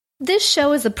This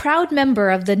show is a proud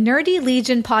member of the Nerdy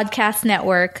Legion Podcast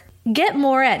Network. Get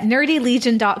more at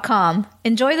nerdylegion.com.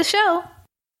 Enjoy the show.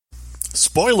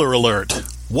 Spoiler alert!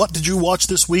 What Did You Watch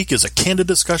This Week is a candid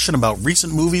discussion about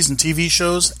recent movies and TV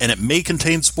shows, and it may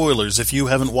contain spoilers if you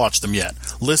haven't watched them yet.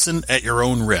 Listen at your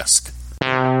own risk.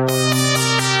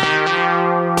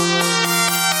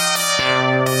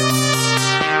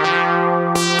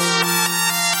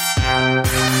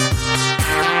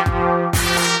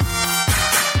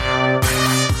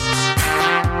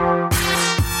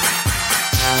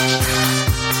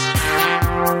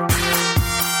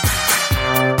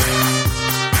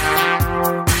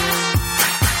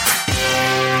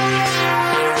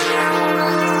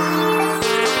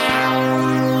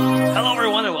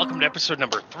 Episode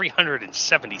number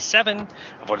 377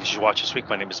 of What Did You Watch This Week?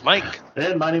 My name is Mike.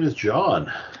 And my name is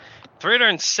John.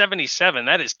 377,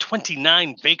 that is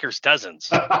 29 baker's dozens.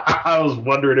 I was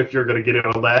wondering if you're going to get in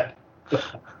on that.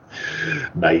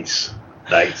 Nice.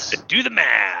 Do the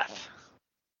math.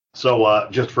 So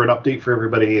just for an update for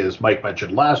everybody, as Mike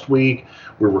mentioned last week,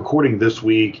 we're recording this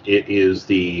week. It is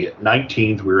the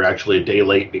 19th. We were actually a day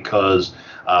late because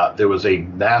there was a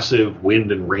massive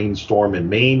wind and rainstorm in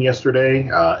Maine yesterday.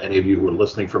 Any of you who are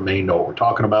listening from Maine know what we're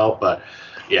talking about. But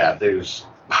yeah, there's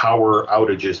power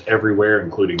outages everywhere,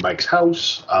 including Mike's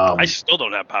house. I still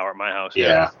don't have power at my house.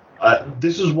 Yeah.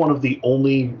 This is one of the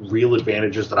only real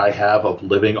advantages that I have of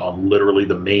living on literally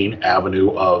the main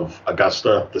avenue of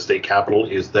Augusta, the state capital,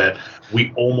 is that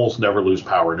we almost never lose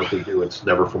power. And if we do, it's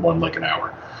never for more than like an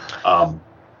hour.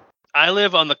 I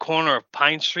live on the corner of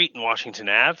Pine Street and Washington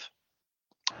Ave.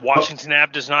 Washington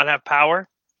Ave does not have power.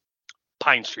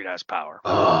 Pine Street has power.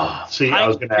 I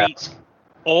was going to ask.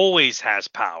 Always has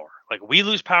power. Like, we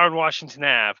lose power in Washington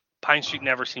Ave. Pine Street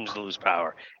never seems to lose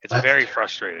power. It's very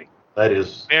frustrating. That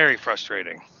is very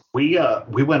frustrating. We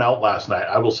went out last night.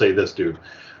 I will say this, dude.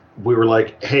 We were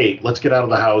like, hey, let's get out of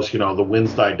the house. You know, the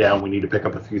wind's died down. We need to pick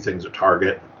up a few things at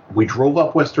Target. We drove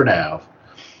up Western Ave.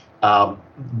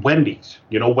 Wendy's.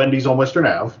 You know Wendy's on Western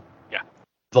Ave? Yeah.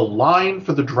 The line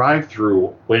for the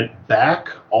drive-thru went back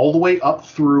all the way up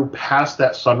through past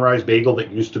that Sunrise Bagel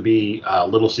that used to be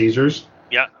Little Caesars.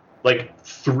 Yeah. Like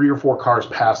 3 or 4 cars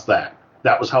past that.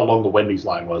 That was how long the Wendy's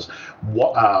line was.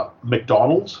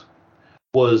 McDonald's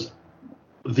was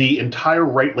the entire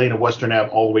right lane of Western Ave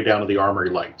all the way down to the Armory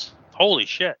lights. Holy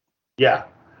shit. Yeah.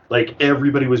 Like,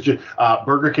 everybody was just...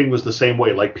 Burger King was the same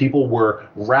way. Like, people were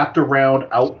wrapped around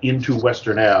out into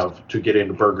Western Ave to get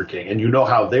into Burger King. And you know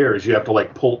how theirs, you have to,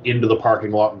 like, pull into the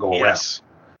parking lot and go around.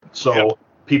 So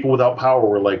people without power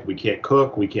were like, we can't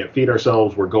cook, we can't feed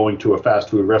ourselves, we're going to a fast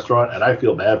food restaurant, and I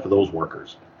feel bad for those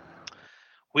workers.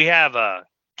 We have a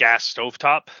gas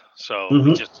stovetop, so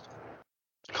we just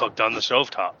cooked on the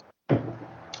stovetop.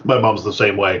 My mom's the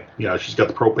same way. You know, she's got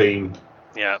the propane.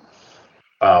 Yeah.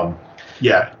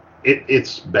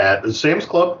 It's bad. The Sam's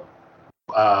Club,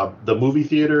 the movie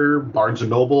theater, Barnes &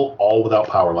 Noble, all without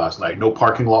power last night. No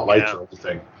parking lot lights or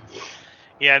anything.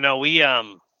 Yeah, no, we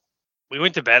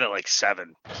went to bed at like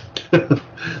 7.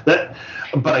 But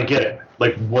I get it.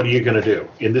 Like, what are you going to do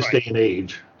in this day and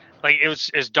age? Like, it's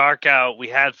dark out. We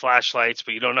had flashlights,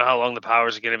 but you don't know how long the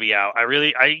powers are going to be out.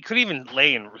 I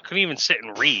couldn't even sit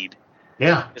and read.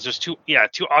 Yeah. It was too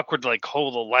awkward to like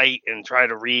hold a light and try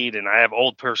to read. And I have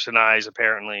old person eyes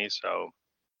apparently. So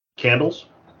candles?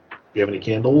 Do you have any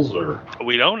candles or?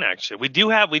 We don't actually. We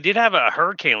did have a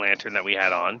hurricane lantern that we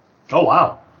had on. Oh,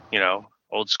 wow. You know,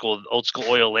 old school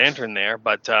oil lantern there.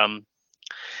 But, it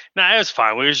was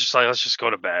fine. We were just like, let's just go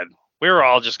to bed. We were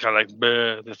all just kind of like,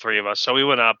 the three of us. So we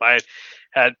went up. I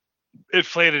had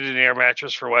inflated an air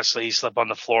mattress for Wesley. He slept on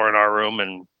the floor in our room.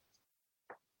 And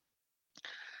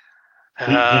did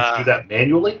you do that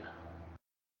manually?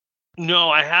 No,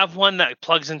 I have one that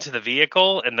plugs into the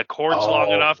vehicle, and the cord's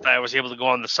long enough that I was able to go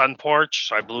on the sun porch.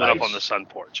 So I blew it up on the sun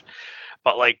porch.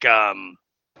 But like, yeah.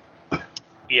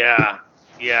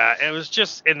 It was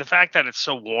just, and the fact that it's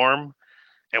so warm.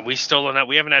 And we still don't have,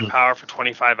 we haven't had power for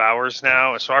 25 hours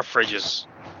now, so our fridge is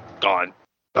gone.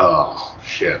 Oh,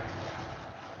 shit.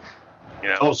 You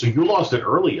know? Oh, so you lost it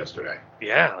early yesterday?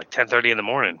 Yeah, like 10:30 in the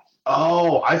morning.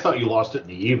 Oh, I thought you lost it in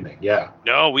the evening, yeah.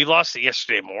 No, we lost it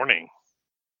yesterday morning.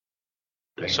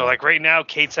 Damn. So, like, right now,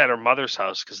 Kate's at her mother's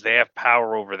house because they have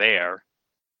power over there.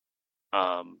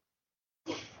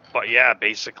 But, yeah,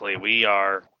 basically, we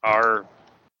are,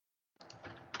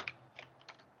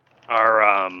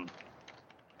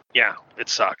 yeah, it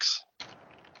sucks.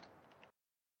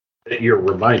 You're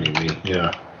reminding me,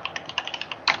 yeah.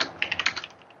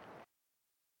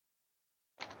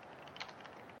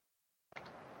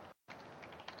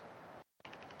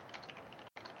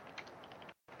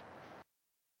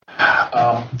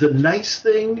 The nice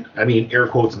thing, I mean, air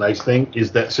quotes nice thing,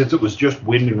 is that since it was just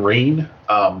wind and rain,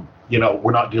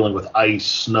 we're not dealing with ice,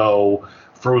 snow,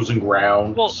 frozen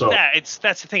ground. Well, so that's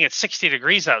the thing. It's 60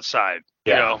 degrees outside.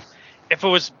 Yeah. You know, if it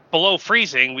was below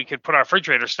freezing, we could put our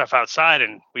refrigerator stuff outside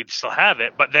and we'd still have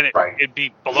it. But then it'd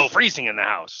be below freezing in the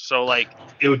house. So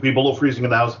it would be below freezing in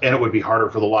the house, and it would be harder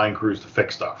for the line crews to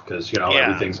fix stuff because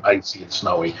everything's icy and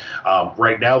snowy.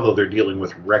 Right now, though, they're dealing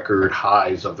with record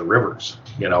highs of the rivers.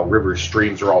 River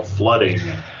streams are all flooding.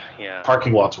 Yeah.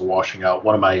 Parking lots are washing out.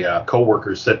 One of my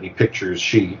coworkers sent me pictures.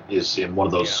 She is in one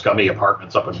of those scummy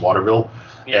apartments up in Waterville,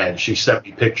 and she sent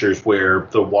me pictures where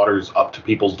the water's up to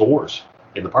people's doors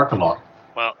in the parking lot.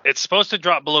 Well, it's supposed to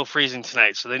drop below freezing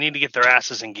tonight, so they need to get their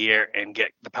asses in gear and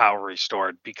get the power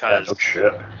restored because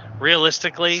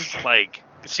realistically,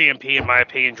 CMP, in my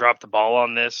opinion, dropped the ball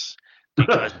on this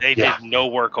because they did no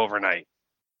work overnight.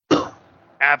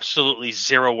 Absolutely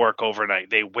zero work overnight.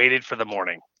 They waited for the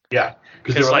morning. Yeah,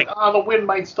 because they were the wind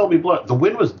might still be blowing. The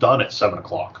wind was done at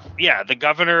 7:00. Yeah, the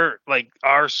governor,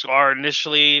 our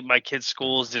initially, my kids'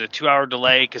 schools did a 2-hour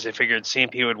delay because they figured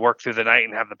CMP would work through the night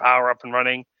and have the power up and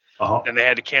running. And they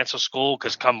had to cancel school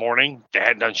because come morning, they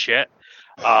hadn't done shit.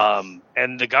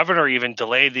 And the governor even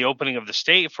delayed the opening of the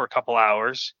state for a couple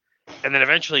hours and then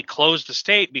eventually closed the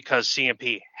state because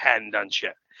CMP hadn't done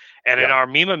shit. And in our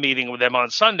MEMA meeting with them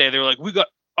on Sunday, they were like, we got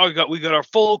our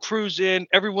full crews in.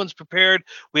 Everyone's prepared.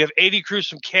 We have 80 crews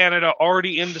from Canada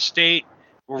already in the state.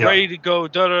 We're ready to go.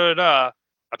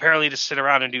 Apparently, to sit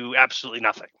around and do absolutely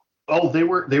nothing. Oh, they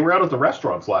were out at the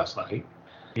restaurants last night.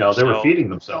 They were feeding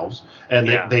themselves, and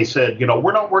they said,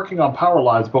 we're not working on power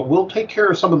lines, but we'll take care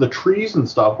of some of the trees and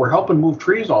stuff. We're helping move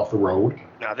trees off the road.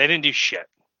 No, they didn't do shit.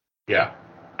 Yeah.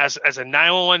 As a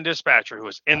 911 dispatcher who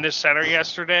was in this center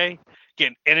yesterday,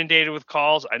 getting inundated with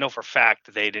calls, I know for a fact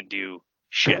that they didn't do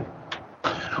shit.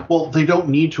 Well, they don't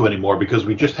need to anymore because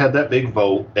we just had that big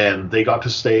vote, and they got to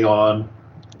stay on.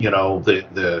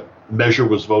 The measure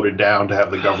was voted down to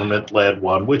have the government-led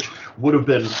one, which would have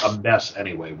been a mess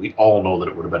anyway. We all know that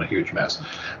it would have been a huge mess,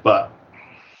 but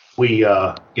we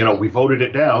voted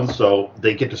it down, so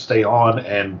they get to stay on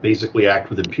and basically act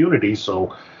with impunity.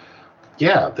 So,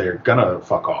 yeah, they're gonna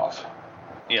fuck off.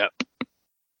 Yeah.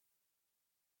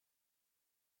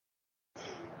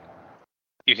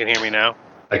 You can hear me now?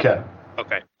 I can.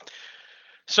 Okay.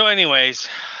 So anyways,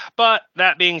 but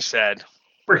that being said,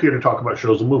 we're here to talk about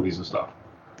shows and movies and stuff.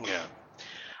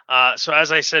 Yeah. So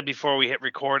as I said before we hit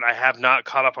record, I have not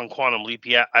caught up on Quantum Leap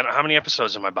yet. How many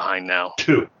episodes am I behind now?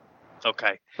 2.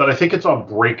 Okay. But I think it's on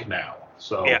break now.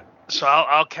 So yeah. So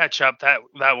I'll catch up. That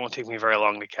won't take me very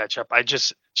long to catch up. I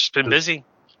just been busy.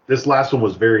 This last one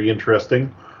was very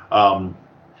interesting.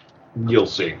 You'll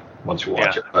see once you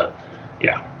watch it. But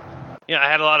yeah. Yeah, I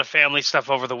had a lot of family stuff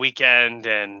over the weekend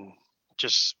and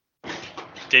just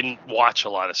didn't watch a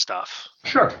lot of stuff.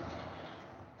 Sure.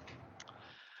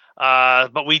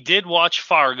 But we did watch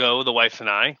Fargo, the wife and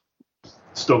I.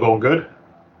 Still going good?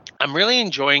 I'm really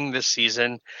enjoying this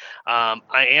season.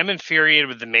 I am infuriated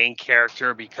with the main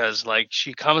character because,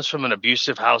 she comes from an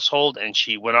abusive household and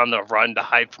she went on the run to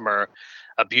hide from her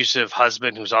abusive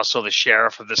husband, who's also the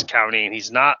sheriff of this county, and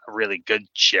he's not a really good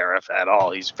sheriff at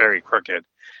all. He's very crooked.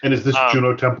 And is this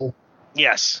Juno Temple?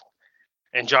 Yes.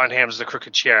 And John Hamm's the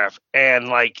crooked sheriff.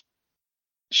 And,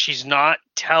 she's not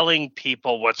telling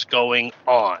people what's going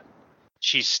on.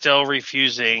 She's still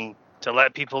refusing to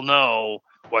let people know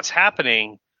what's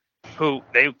happening, who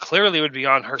they clearly would be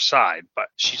on her side. But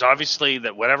she's obviously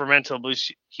that whatever mental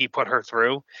abuse he put her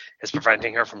through is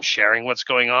preventing her from sharing what's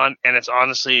going on. And it's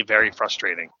honestly very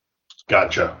frustrating.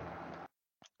 Gotcha.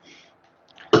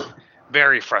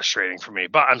 Very frustrating for me,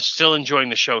 but I'm still enjoying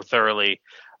the show thoroughly.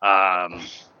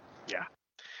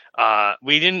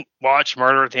 We didn't watch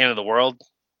Murder at the End of the World.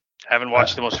 Haven't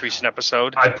watched the most recent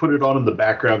episode. I put it on in the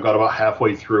background, got about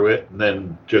halfway through it, and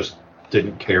then just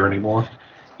didn't care anymore.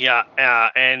 Yeah,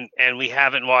 and we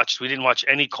didn't watch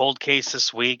any Cold Case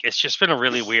this week. It's just been a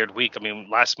really weird week. I mean,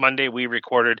 last Monday we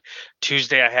recorded.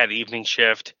 Tuesday I had evening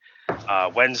shift.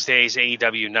 Wednesday's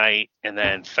AEW night, and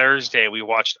then Thursday we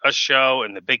watched a show,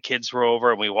 and the big kids were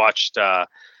over, and we watched a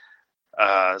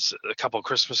couple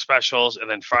Christmas specials, and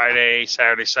then Friday,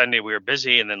 Saturday, Sunday we were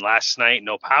busy, and then last night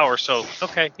no power. So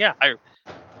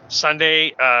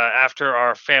Sunday after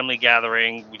our family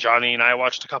gathering, Johnny and I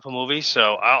watched a couple movies.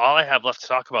 So all I have left to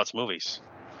talk about is movies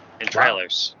and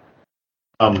trailers.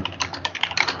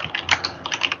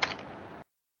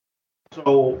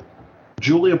 So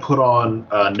Julia put on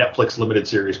a Netflix limited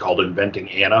series called Inventing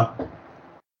Anna,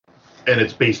 and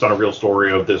it's based on a real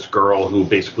story of this girl who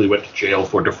basically went to jail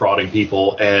for defrauding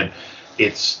people, and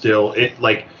it's still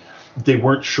they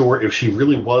weren't sure if she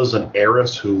really was an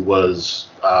heiress who was,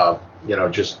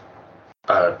 just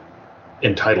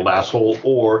entitled asshole,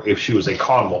 or if she was a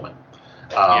con woman.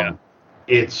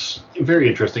 It's very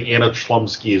interesting. Anna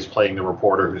Chlumsky is playing the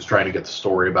reporter who's trying to get the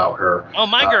story about her. Oh,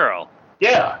 my girl.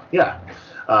 Yeah.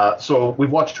 So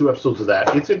we've watched 2 episodes of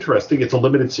that. It's interesting. It's a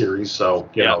limited series, so,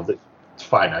 it's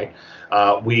finite.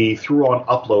 We threw on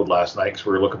Upload last night because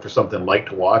we were looking for something light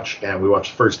to watch, and we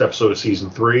watched the first episode of season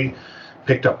 3,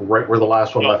 picked up right where the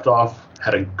last one left off,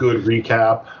 had a good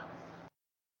recap.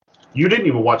 You didn't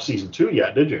even watch season 2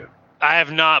 yet, did you? I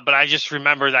have not, but I just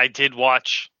remembered I did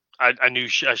watch a new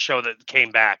show that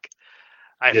came back.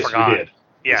 I forgot. You did.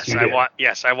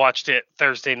 Yes, I watched it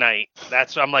Thursday night. I'm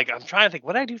trying to think,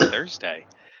 what did I do Thursday?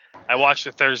 I watched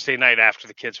it Thursday night after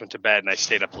the kids went to bed, and I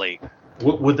stayed up late.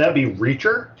 Would that be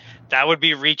Reacher? That would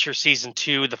be Reacher season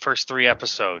 2, the first 3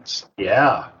 episodes.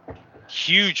 Yeah.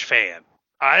 Huge fan.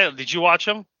 Did you watch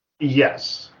them?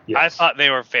 Yes. I thought they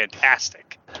were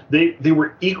fantastic. They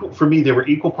were equal for me. They were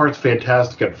equal parts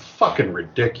fantastic and fucking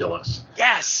ridiculous.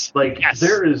 Yes.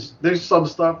 There's some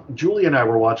stuff. Julie and I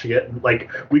were watching it, and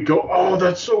we go, "Oh,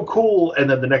 that's so cool," and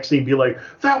then the next scene be like,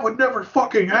 "That would never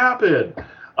fucking happen."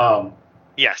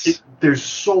 Yes. There's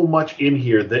so much in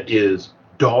here that is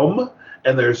dumb,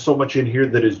 and there's so much in here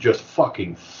that is just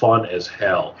fucking fun as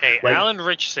hell. Hey, Alan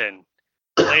Ritchson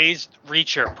plays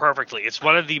Reacher perfectly. It's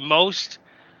one of the most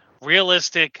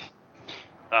realistic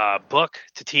book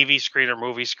to TV screen or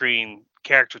movie screen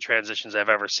character transitions I've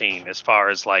ever seen, as far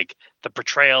as the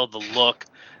portrayal, the look,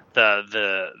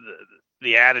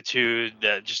 the attitude,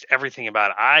 just everything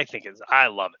about it. I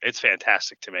love it. It's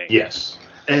fantastic to me. Yes.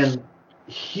 And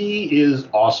he is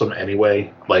awesome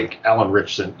anyway. Alan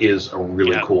Ritchson is a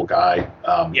really cool guy.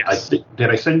 Yes. Did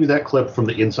I send you that clip from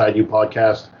the Inside You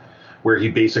podcast where he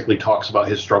basically talks about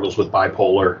his struggles with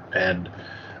bipolar? And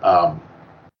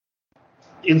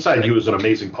Inside You is an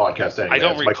amazing podcast anyway. I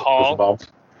don't recall.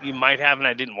 You might have, and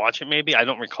I didn't watch it maybe. I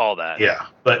don't recall that. Yeah,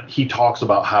 but he talks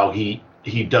about how he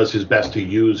does his best to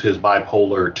use his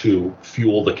bipolar to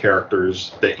fuel the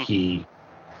characters that he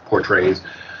portrays.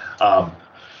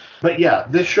 But yeah,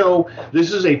 this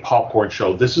is a popcorn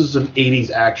show. This is an 80s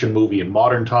action movie in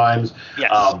modern times.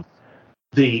 Yes.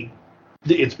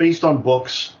 It's based on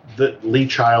books that Lee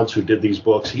Childs, who did these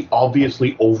books, he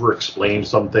obviously over-explained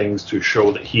some things to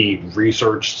show that he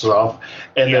researched stuff.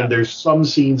 And then there's some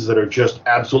scenes that are just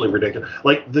absolutely ridiculous.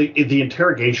 Like the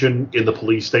interrogation in the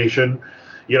police station,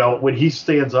 when he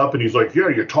stands up and he's like, "Yeah,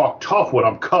 you talk tough when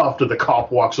I'm cuffed," and the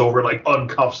cop walks over,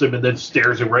 uncuffs him and then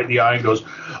stares him right in the eye and goes,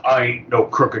 "I ain't no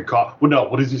crooked cop." Well, no,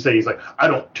 what does he say? He's like, "I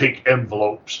don't take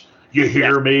envelopes. You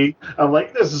hear me?" I'm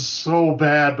like, this is so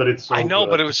bad, but it's so I know,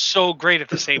 good. but it was so great at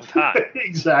the same time.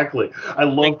 Exactly. I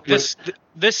love this.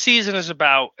 This season is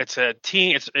about, it's a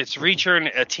team. It's Reacher and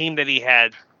a team that he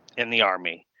had in the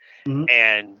Army,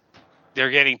 and they're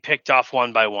getting picked off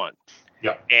one by one.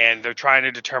 Yeah. And they're trying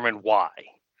to determine why.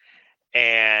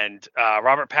 And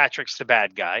Robert Patrick's the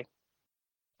bad guy.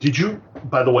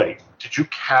 By the way, did you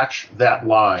catch that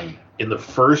line in the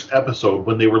first episode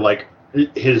when they were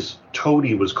his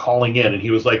toady was calling in and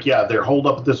he was like, "Yeah, they're holed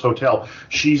up at this hotel.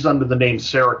 She's under the name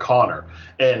Sarah Connor."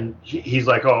 And he's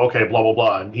like, "Oh, okay, blah, blah,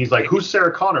 blah." And he's like, "Who's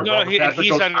Sarah Connor?" No, he's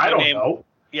goes, under "I the don't name. know."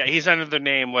 Yeah, he's under the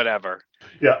name whatever.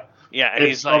 Yeah. Yeah, and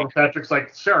he's like, Robert Patrick's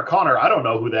like, "Sarah Connor, I don't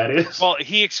know who that is." Well,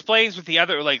 he explains with the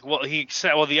other, he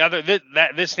said, the other,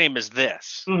 this name is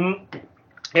this. Mm-hmm.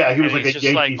 Yeah, he was like a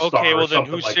Yankee star. Okay, well then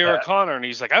who's like Sarah that. Connor? And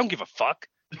he's like, "I don't give a fuck."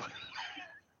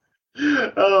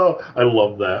 Oh, I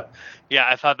love that. Yeah,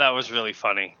 I thought that was really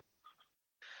funny.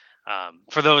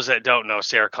 For those that don't know,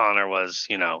 Sarah Connor was,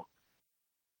 John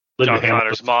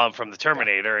Connor's mom from the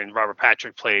Terminator, and Robert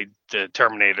Patrick played the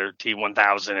Terminator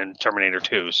T-1000 and Terminator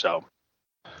 2. So,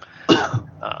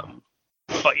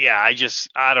 but yeah,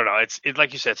 I don't know. It's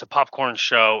like you said, it's a popcorn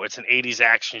show. It's an 80s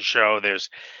action show.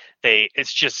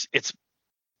 It's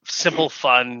simple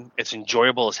fun. It's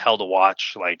enjoyable as hell to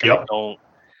watch. Yep.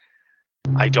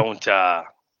 I don't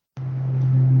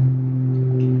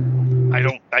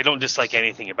dislike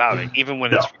anything about it, even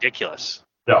when it's ridiculous.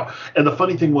 No. And the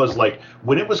funny thing was,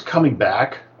 when it was coming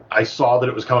back, I saw that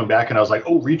it was coming back, and I was like,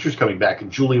 "Oh, Reacher's coming back." And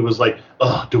Julie was like,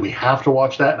 "Ugh, do we have to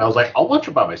watch that?" And I was like, "I'll watch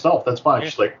it by myself. That's fine." Yeah.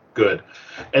 She's like, "Good."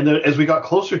 And then as we got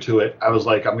closer to it, I was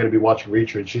like, "I'm going to be watching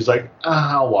Reacher." And she's like,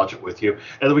 "I'll watch it with you."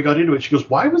 And then we got into it. She goes,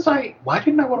 why didn't I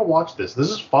want to watch this? This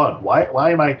is fun.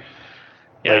 Why am I?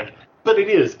 Yeah. But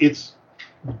it's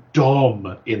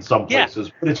dumb in some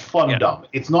places, but it's fun dumb.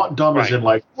 It's not dumb as in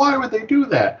why would they do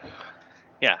that?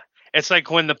 Yeah. It's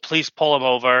like when the police pull him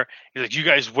over, he's like, "You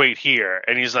guys wait here."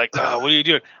 And he's like, "Oh, what are you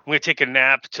doing?" "I'm going to take a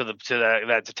nap till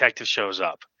that detective shows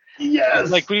up." Yes.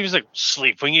 Like when he was like,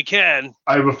 sleep when you can.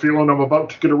 I have a feeling I'm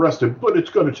about to get arrested, but it's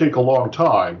going to take a long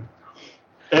time.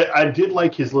 I did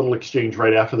like his little exchange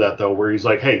right after that, though, where he's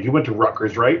like, hey, you went to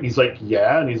Rutgers, right? And he's like,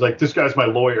 yeah. And he's like, this guy's my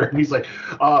lawyer. And he's like,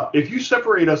 if you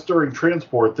separate us during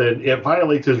transport, then it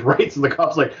violates his rights. And the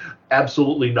cop's like,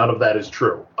 absolutely none of that is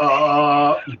true.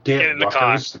 Damn,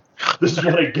 Rutgers. This is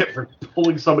what I get for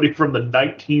pulling somebody from the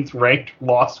 19th ranked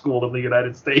law school in the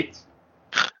United States.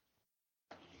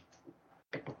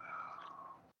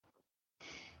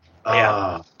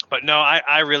 Yeah. But no,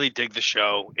 I really dig the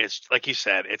show. It's like you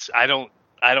said, I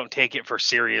don't take it for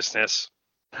seriousness.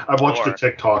 I watched the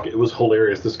TikTok. It was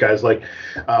hilarious. This guy's like,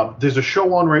 there's a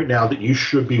show on right now that you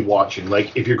should be watching.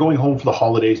 Like, if you're going home for the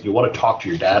holidays and you want to talk to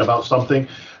your dad about something,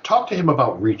 talk to him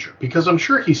about Reacher, because I'm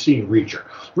sure he's seen Reacher.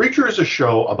 Reacher is a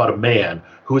show about a man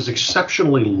who is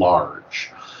exceptionally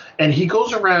large, and he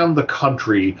goes around the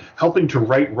country helping to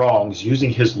right wrongs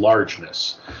using his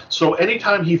largeness. So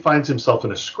anytime he finds himself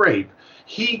in a scrape,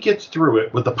 he gets through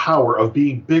it with the power of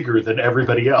being bigger than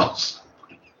everybody else.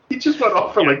 He just went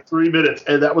off for like 3 minutes,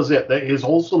 and that was it. His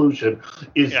whole solution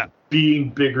is being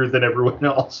bigger than everyone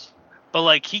else. But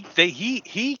like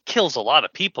he kills a lot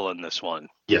of people in this one.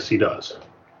 Yes, he does.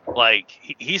 Like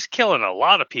he's killing a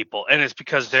lot of people, and it's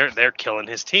because they're killing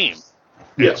his team.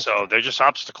 Yeah. So they're just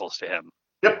obstacles to him.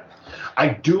 Yep. I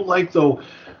do like, though,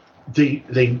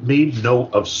 they made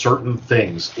note of certain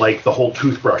things, like the whole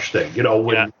toothbrush thing. You know,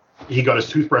 when he got his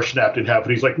toothbrush snapped in half,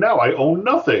 and he's like, now I own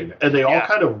nothing. And they all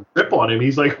kind of rip on him.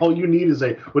 He's like, all you need is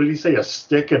what did he say, a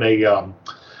stick and the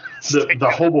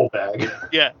hobo bag.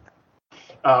 Yeah.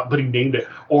 But he named it.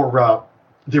 Or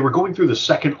they were going through the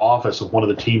second office of one of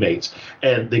the teammates,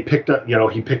 and they picked up,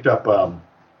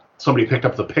 somebody picked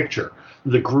up the picture,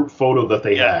 the group photo that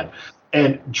they had.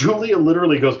 And Julia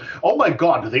literally goes, oh, my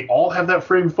God, do they all have that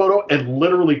framed photo? And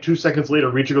literally 2 seconds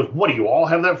later, Reacher goes, what, do you all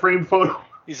have that framed photo?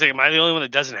 He's like, am I the only one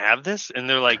that doesn't have this? And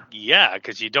they're like, yeah,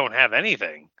 because you don't have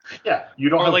anything. Yeah, you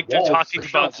don't or have like they're talking for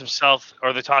about themselves,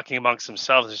 or they're talking amongst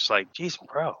themselves. It's just like, geez,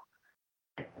 bro.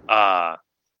 Yeah,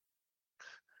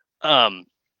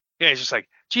 it's just like,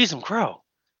 geez, Crow.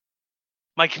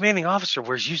 My commanding officer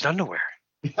wears used underwear.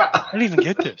 I didn't even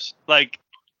get this. Like,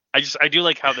 I do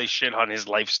like how they shit on his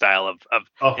lifestyle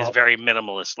of his very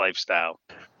minimalist lifestyle.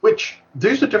 Which,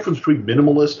 there's a difference between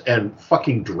minimalist and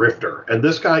fucking drifter. And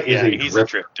this guy is he's a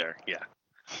drifter. Yeah.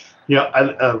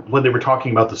 Yeah, when they were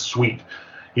talking about the suite,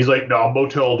 he's like, no, a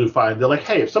motel will do fine. They're like,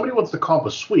 hey, if somebody wants to comp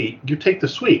a suite, you take the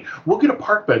suite. We'll get a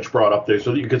park bench brought up there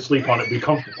so that you can sleep on it and be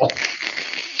comfortable.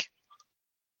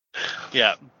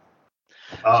 Yeah.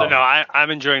 So no,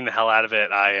 I'm enjoying the hell out of it.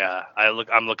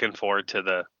 I'm looking forward to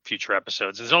the future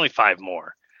episodes. There's only 5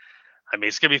 more. I mean,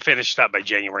 it's gonna be finished up by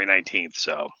January 19th.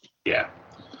 So yeah.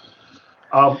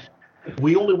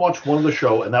 We only watched one of the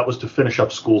show, and that was to finish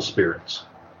up School Spirits.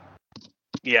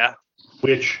 Yeah.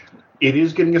 Which it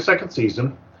is getting a second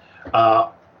season.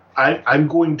 I'm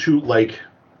going to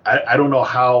I don't know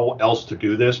how else to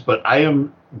do this, but I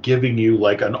am giving you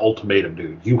like an ultimatum,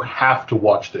 dude. You have to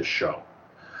watch this show.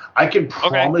 I can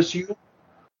promise you,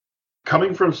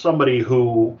 coming from somebody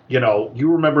who, you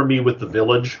remember me with The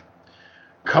Village,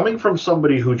 coming from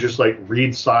somebody who just like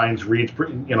reads signs,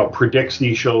 predicts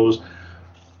these shows,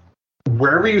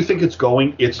 wherever you think it's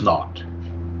going, it's not.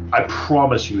 I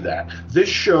promise you that. This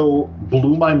show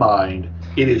blew my mind.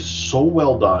 It is so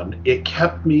well done. It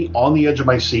kept me on the edge of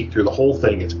my seat through the whole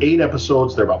thing. It's 8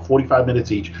 episodes. They're about 45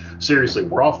 minutes each. Seriously,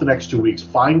 we're off the next 2 weeks.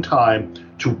 Find time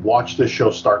to watch this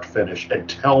show start to finish and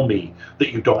tell me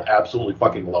that you don't absolutely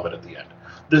fucking love it at the end.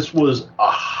 This was a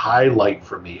highlight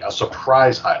for me, a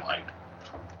surprise highlight.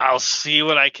 I'll see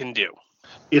what I can do.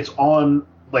 It's on,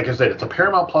 like I said, it's a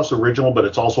Paramount Plus original, but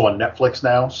it's also on Netflix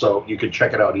now, so you can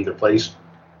check it out either place.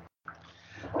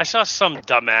 I saw some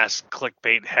dumbass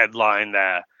clickbait headline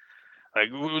that, like,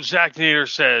 Zack Snyder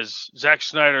says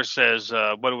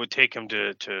what it would take him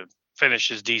to finish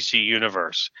his DC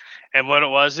universe. And what it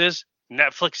was is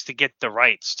Netflix to get the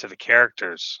rights to the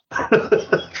characters.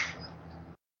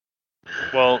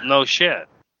 Well, no shit.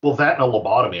 Well, that and a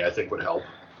lobotomy, I think, would help.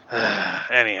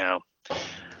 Anyhow.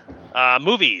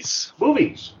 Movies.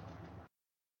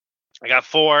 I got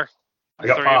 4. I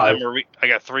got 5. I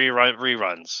got 3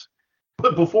 reruns.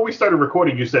 But before we started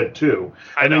recording, you said 2.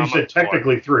 And then you said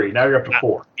technically 3. Now you're up to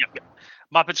 4. Yep.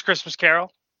 Muppets Christmas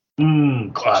Carol.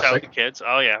 Classic. Watch out, the kids.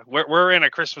 Oh, yeah. We're in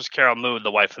a Christmas Carol mood, the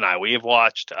wife and I. We have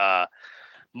watched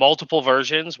multiple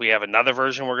versions. We have another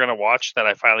version we're going to watch that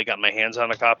I finally got my hands on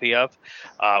a copy of.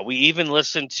 We even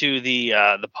listened to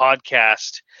the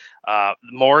podcast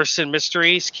Morrison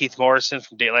Mysteries, Keith Morrison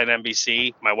from Dateline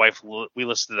NBC. My wife, we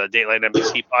listen to the Dateline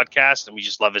NBC podcast, and we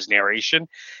just love his narration.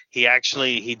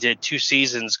 He did 2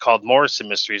 seasons called Morrison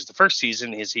Mysteries. The first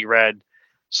season is he read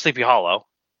Sleepy Hollow,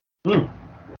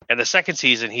 and the second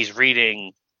season he's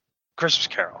reading Christmas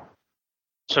Carol.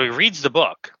 So he reads the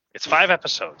book. It's 5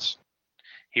 episodes.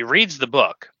 He reads the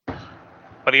book,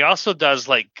 but he also does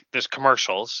there's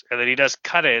commercials, and then he does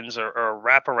cut-ins or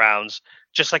wraparounds,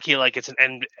 just like it's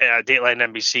an Dateline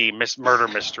NBC murder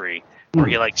mystery, where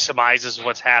he surmises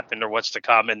what's happened or what's to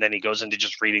come, and then he goes into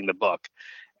just reading the book.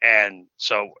 And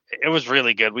so it was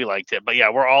really good. We liked it. But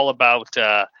yeah, we're all about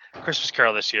Christmas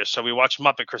Carol this year. So we watched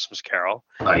Muppet Christmas Carol.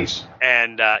 Nice.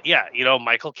 And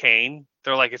Michael Caine,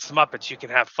 they're like, it's the Muppets, you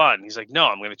can have fun. He's like, no,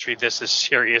 I'm going to treat this as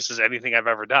serious as anything I've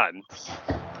ever done.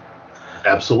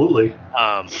 Absolutely.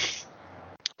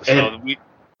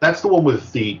 That's the one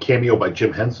with the cameo by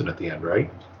Jim Henson at the end,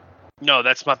 right? No,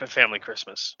 that's Muppet Family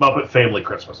Christmas. Muppet Family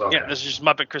Christmas. Okay. Yeah, this is just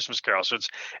Muppet Christmas Carol. So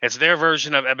it's their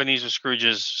version of Ebenezer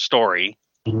Scrooge's story.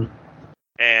 Mm-hmm.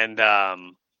 And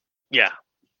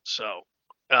so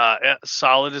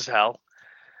solid as hell.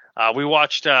 We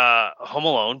watched Home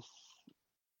Alone.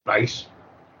 Nice.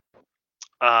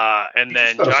 And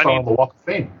then Johnny on the Walk of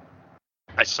Fame.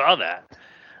 I saw that.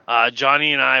 Cousin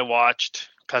Johnny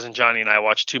and I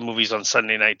watched 2 movies on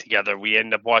Sunday night together. We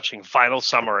ended up watching Final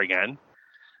Summer again,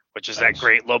 which is that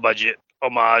great low-budget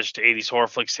homage to 80s horror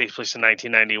flicks, takes place in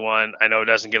 1991. I know it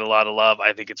doesn't get a lot of love.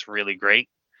 I think it's really great.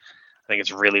 I think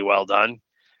it's really well done.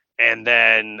 And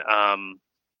then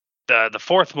the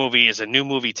 4th movie is a new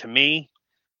movie to me.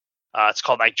 It's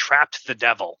called I Trapped the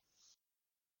Devil.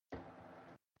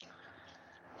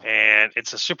 And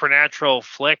it's a supernatural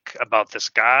flick about this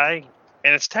guy.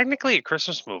 And it's technically a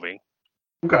Christmas movie.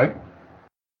 Okay.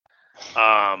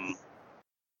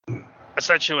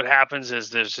 Essentially what happens is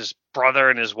there's this brother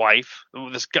and his wife.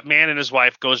 This man and his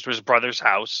wife goes to his brother's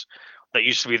house that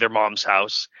used to be their mom's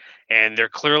house, and they're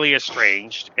clearly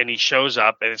estranged, and he shows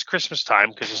up, and it's Christmas time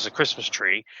because there's a Christmas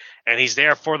tree, and he's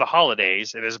there for the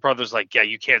holidays, and his brother's like, yeah,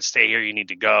 you can't stay here, you need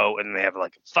to go, and they have a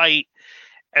fight,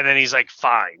 and then he's like,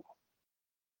 fine.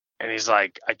 And he's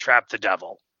like, I trapped the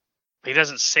devil. He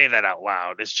doesn't say that out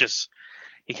loud. It's just,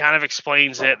 he kind of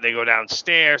explains it. They go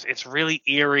downstairs. It's really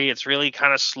eerie. It's really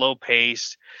kind of slow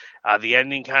paced. The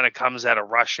ending kind of comes at a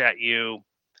rush at you.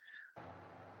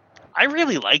 I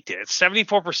really liked it. It's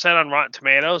 74% on Rotten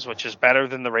Tomatoes, which is better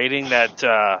than the rating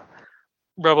that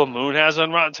Rebel Moon has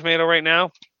on Rotten Tomato right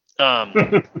now, by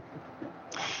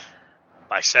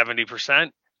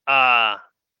 70%.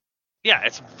 Yeah,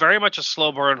 it's very much a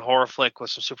slow burn horror flick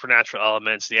with some supernatural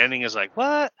elements. The ending is like,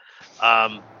 what?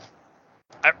 I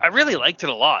really liked it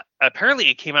a lot. Apparently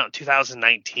it came out in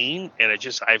 2019,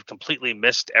 and I've completely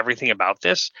missed everything about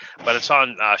this, but it's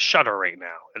on Shudder right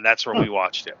now, and that's where we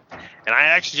watched it. And I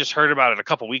actually just heard about it a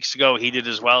couple weeks ago. He did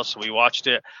as well, so we watched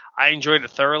it. I enjoyed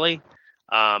it thoroughly.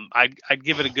 I'd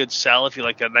give it a good sell if you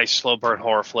like a nice slow burn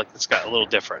horror flick that's got a little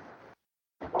different.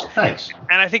 Nice.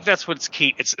 And I think that's what's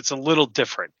key. It's a little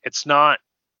different. It's not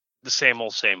the same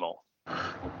old.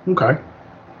 Okay.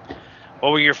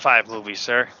 What were your 5 movies,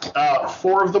 sir?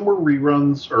 4 of them were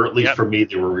reruns, or at least for me,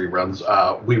 they were reruns.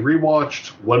 We rewatched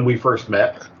When We First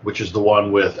Met, which is the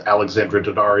one with Alexandra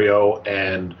Daddario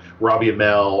and Robbie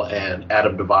Amell and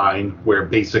Adam Devine, where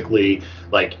basically,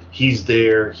 he's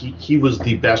there. He was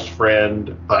the best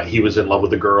friend. He was in love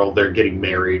with a girl. They're getting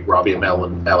married, Robbie Amell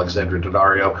and Alexandra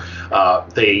Daddario.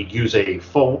 They use a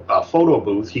photo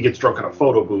booth. He gets drunk in a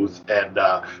photo booth and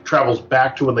travels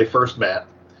back to when they first met,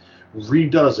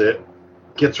 redoes it,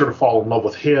 gets her to fall in love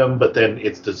with him, but then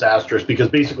it's disastrous because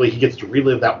basically he gets to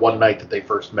relive that one night that they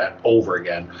first met over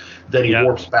again. Then he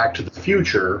warps back to the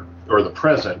future or the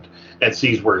present and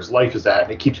sees where his life is at,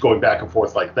 and it keeps going back and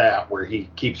forth like that, where he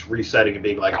keeps resetting and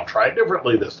being like, I'll try it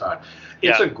differently this time.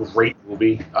 It's a great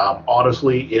movie.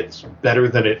 Honestly, it's better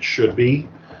than it should be,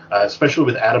 especially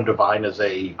with Adam Devine as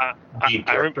a lead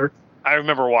character. I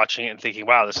remember watching it and thinking,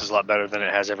 wow, this is a lot better than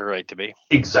it has every right to be.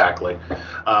 Exactly.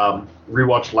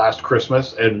 Rewatched Last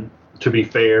Christmas, and to be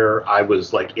fair, I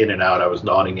was in and out. I was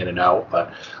nodding in and out,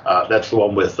 but that's the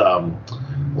one with,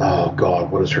 oh God,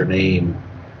 what is her name?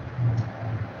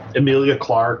 Emilia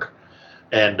Clarke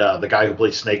and the guy who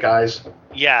plays Snake Eyes.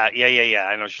 Yeah. I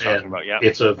know what you're talking about, yeah.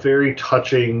 It's a very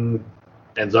touching,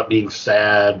 ends up being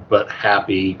sad but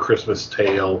happy Christmas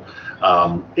tale.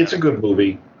 It's a good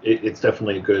movie. It's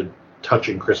definitely a good,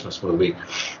 touching Christmas movie.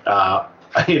 I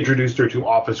introduced her to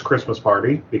Office Christmas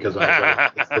Party because I was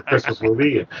like, it's the Christmas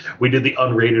movie, and we did the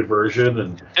unrated version.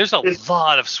 And there's a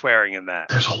lot of swearing in that.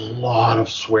 There's a lot of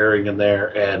swearing in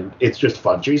there, and it's just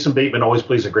fun. Jason Bateman always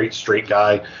plays a great straight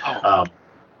guy.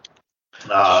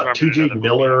 T.J.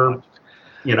 Miller.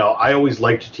 You know, I always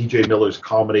liked T.J. Miller's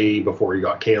comedy before he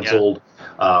got canceled.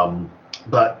 Yeah.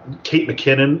 But Kate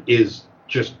McKinnon is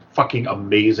just fucking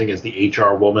amazing as the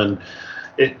HR woman.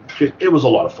 It was a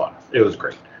lot of fun. It was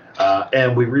great.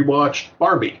 And we rewatched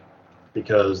Barbie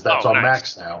because that's on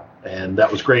Max now, and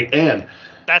that was great. And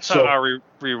that's on our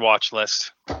rewatch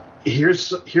list.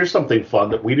 Here's something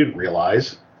fun that we didn't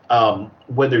realize.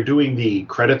 When they're doing the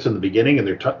credits in the beginning and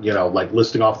they're like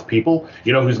listing off the people,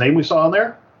 you know whose name we saw on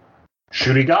there?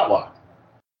 Ncuti Gatwa,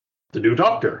 the new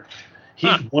Doctor.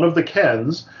 He's one of the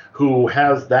Kens who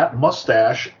has that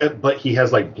mustache, but he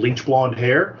has like bleach blonde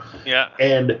hair. Yeah.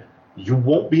 And you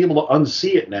won't be able to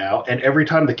unsee it now. And every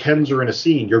time the Kens are in a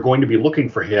scene, you're going to be looking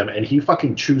for him. And he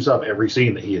fucking chews up every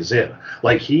scene that he is in.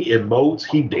 Like, he emotes,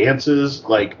 he dances.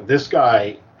 Like, this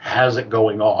guy has it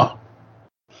going on.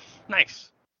 Nice.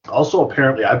 Also,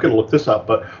 apparently, I've got to look this up,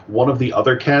 but one of the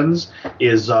other Kens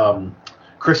is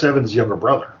Chris Evans' younger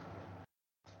brother.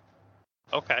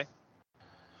 Okay.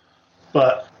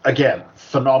 But again,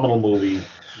 phenomenal movie,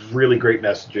 really great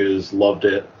messages, loved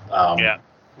it. Yeah,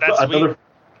 that's another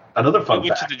fun fact. We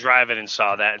went to the drive-in and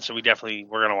saw that, and so we're going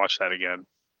to watch that again.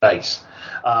 Nice.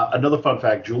 Another fun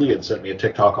fact, Julian sent me a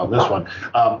TikTok on this one.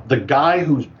 The guy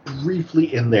who's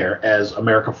briefly in there as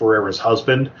America Ferrera's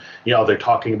husband, you know, they're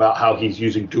talking about how he's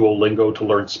using Duolingo to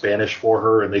learn Spanish for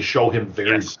her, and they show him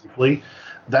very briefly.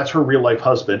 That's her real-life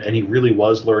husband, and he really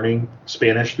was learning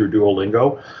Spanish through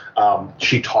Duolingo.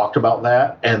 She talked about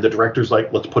that, and the director's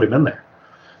like, let's put him in there.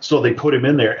 So they put him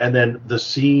in there, and then the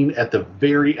scene at the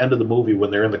very end of the movie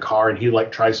when they're in the car and he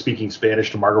like tries speaking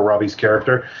Spanish to Margot Robbie's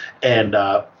character, and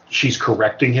she's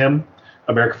correcting him.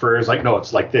 America Ferrera's like, no,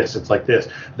 it's like this, it's like this.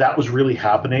 That was really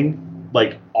happening,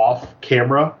 like off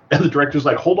camera, and the director's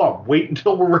like, hold on, wait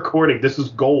until we're recording. This is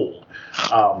gold.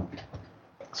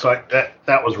 So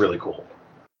that was really cool.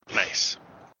 Nice.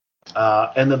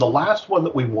 And then the last one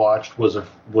that we watched was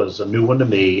a new one to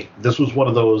me. This was one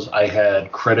of those I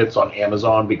had credits on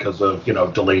Amazon because of,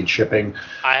 delayed shipping.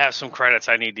 I have some credits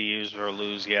I need to use or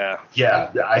lose, yeah.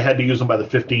 Yeah, I had to use them by the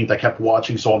 15th. I kept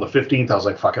watching, so on the 15th, I was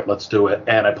like, fuck it, let's do it.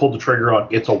 And I pulled the trigger on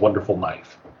It's a Wonderful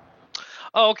Knife.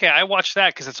 Oh, okay, I watched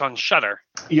that because it's on Shudder.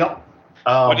 Yep.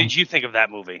 What did you think of that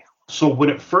movie? So when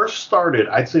it first started,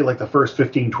 I'd say like the first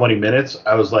 15, 20 minutes,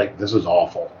 I was like, this is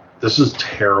awful. This is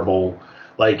terrible.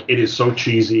 Like, it is so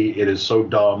cheesy. It is so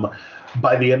dumb.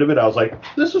 By the end of it, I was like,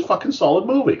 this is a fucking solid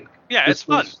movie. Yeah, it's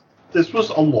fun. This was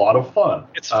a lot of fun.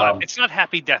 It's fun. It's not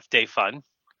Happy Death Day fun.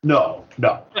 No.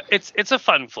 It's a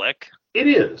fun flick. It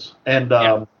is. And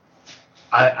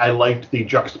I liked the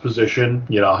juxtaposition,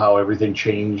 how everything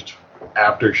changed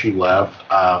after she left.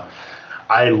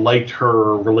 I liked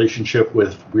her relationship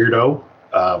with Weirdo,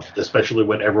 especially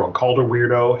when everyone called her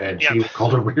Weirdo and she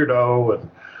called her Weirdo.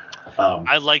 And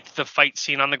I liked the fight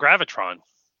scene on the Gravitron.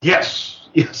 Yes,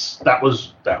 that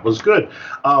was good.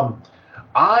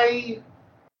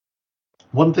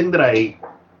 One thing that I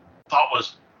thought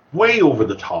was way over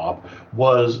the top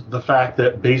was the fact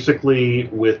that basically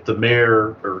with the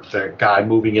mayor or the guy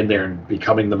moving in there and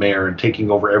becoming the mayor and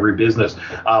taking over every business,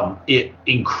 it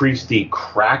increased the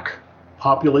crack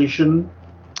population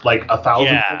like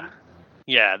 1,000.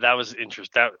 Yeah, that was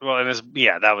interesting.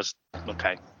 That was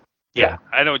okay. Yeah,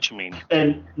 I know what you mean.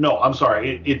 And no, I'm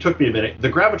sorry. It took me a minute. The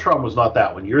Gravitron was not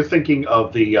that one. You're thinking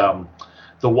of the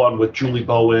one with Julie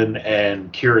Bowen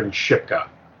and Kieran Shipka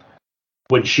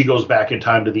when she goes back in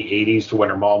time to the 80s to when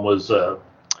her mom was a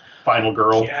final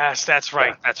girl. Yes, that's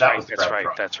right. That's right.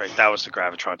 That was the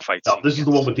Gravitron fight scene. No, this is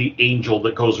the one with the angel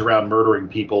that goes around murdering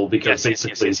people because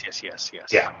basically. Yes.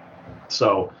 Yeah.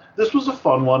 So this was a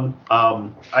fun one.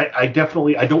 I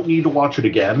don't need to watch it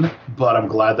again, but I'm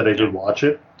glad that I did watch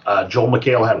it. Joel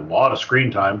McHale had a lot of screen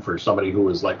time for somebody who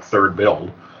was like third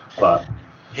build, but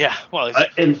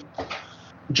and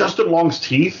Justin Long's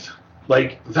teeth,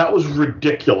 like that was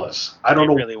ridiculous. I don't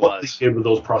know really what they did with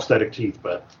those prosthetic teeth,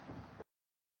 but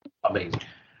amazing.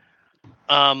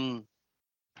 I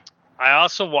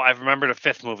remembered a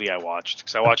fifth movie I watched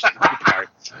because I watched it in 2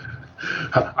 parts.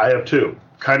 I have 2,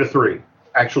 kind of 3,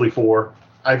 actually 4.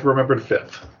 I've remembered a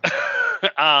 5th.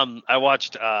 I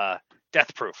watched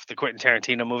Death Proof, the Quentin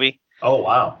Tarantino movie. Oh,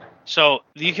 wow. So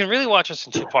you can really watch this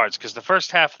in 2 parts because the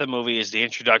first half of the movie is the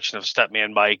introduction of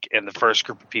Stuntman Mike and the first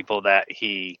group of people that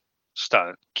he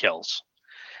kills.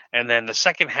 And then the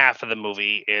second half of the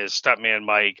movie is Stuntman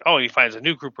Mike. Oh, he finds a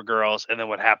new group of girls and then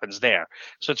what happens there.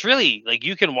 So it's really like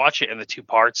you can watch it in the 2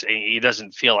 parts and it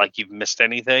doesn't feel like you've missed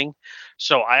anything.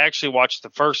 So I actually watched the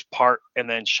first part and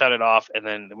then shut it off and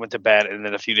then went to bed. And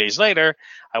then a few days later,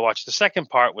 I watched the second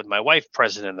part with my wife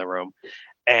present in the room.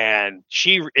 And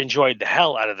she enjoyed the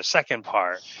hell out of the second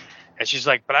part. And she's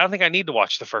like, but I don't think I need to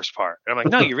watch the first part. And I'm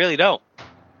like, no, you really don't.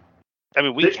 I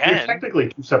mean, we can. They're technically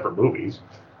two separate movies.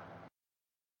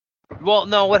 Well,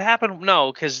 no, what happened?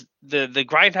 No, because the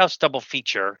Grindhouse double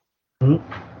feature.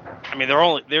 Mm-hmm. I mean,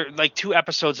 they're like 2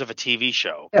 episodes of a TV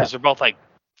show because they're both like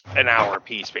an hour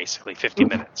apiece, basically 50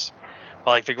 minutes. But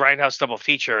like the Grindhouse double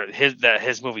feature,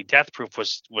 his movie Death Proof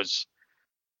was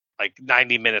like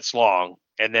 90 minutes long,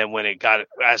 and then when it got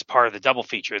as part of the double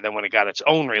feature, then when it got its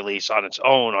own release on its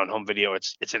own on home video,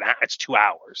 it's 2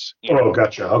 hours. Oh,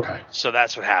 gotcha. Okay. So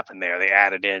that's what happened there. They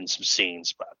added in some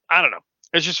scenes, but I don't know.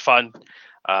 It's just fun.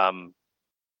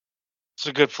 It's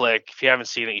a good flick. If you haven't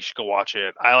seen it, you should go watch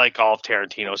it. I like all of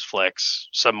Tarantino's flicks,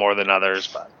 some more than others,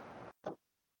 but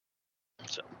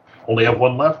only have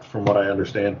one left, from what I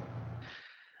understand.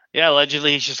 Yeah,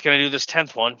 allegedly he's just going to do this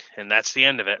 10th one, and that's the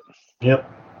end of it. Yep.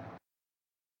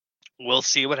 We'll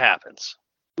see what happens.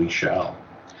 We shall.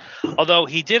 Although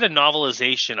he did a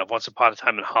novelization of Once Upon a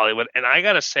Time in Hollywood, and I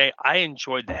got to say, I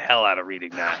enjoyed the hell out of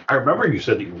reading that. I remember you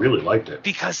said that you really liked it.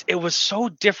 Because it was so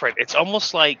different. It's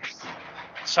almost like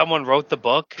someone wrote the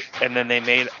book, and then they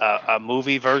made a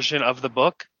movie version of the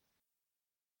book,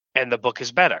 and the book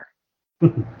is better.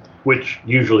 Which,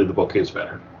 usually the book is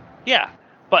better. Yeah.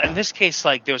 But in this case,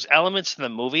 like, there's elements in the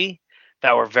movie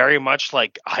that were very much,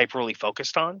 like, hyperly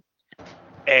focused on,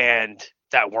 and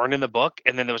that weren't in the book,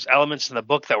 and then there was elements in the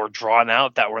book that were drawn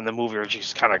out that were in the movie or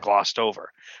just kind of glossed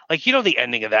over. Like, the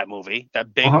ending of that movie, the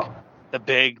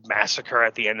big massacre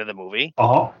at the end of the movie.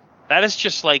 That is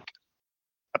just like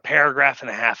a paragraph and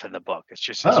a half in the book. It's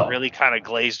just it's really kind of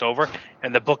glazed over,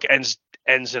 and the book ends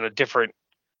in a different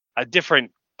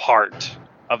part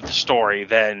of the story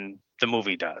than the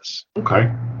movie does.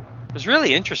 Okay. It was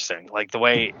really interesting, like the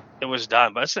way it was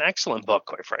done, but it's an excellent book,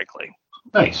 quite frankly.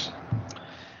 Nice.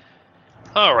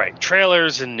 All right,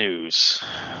 trailers and news.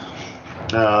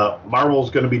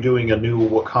 Marvel's going to be doing a new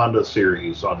Wakanda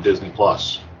series on Disney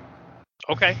Plus.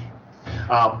 Okay.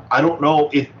 I don't know.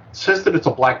 It says that it's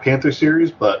a Black Panther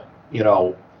series, but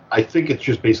I think it's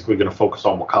just basically going to focus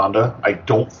on Wakanda. I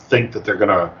don't think that they're going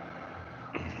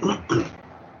to.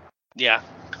 Yeah.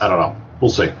 I don't know. We'll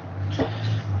see.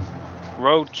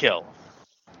 Roadkill.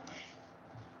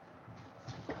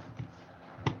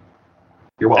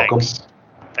 You're welcome.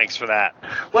 Thanks for that.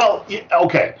 Well,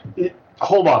 okay.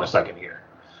 Hold on a second here.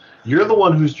 You're the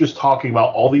one who's just talking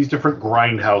about all these different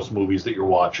Grindhouse movies that you're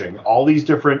watching, all these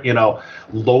different,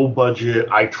 low budget,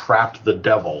 I trapped the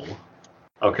devil.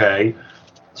 Okay?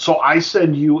 So I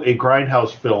send you a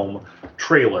Grindhouse film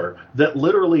trailer that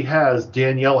literally has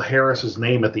Danielle Harris's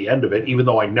name at the end of it, even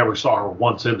though I never saw her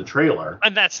once in the trailer.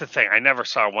 And that's the thing. I never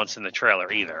saw her once in the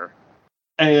trailer either.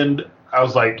 And I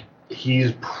was like,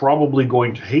 he's probably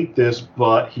going to hate this,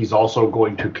 but he's also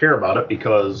going to care about it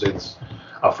because it's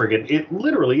it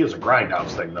literally is a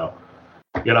Grindhouse thing, though.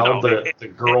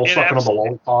 The girl sucking on the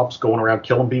lollipops, going around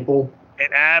killing people.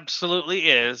 It absolutely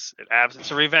is. It's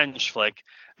a revenge flick.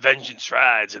 Vengeance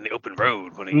rides in the open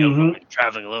road when a young woman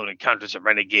traveling alone encounters a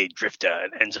renegade drifter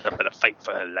and ends up in a fight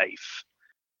for her life.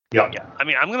 Yeah. I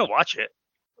mean, I'm going to watch it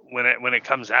when it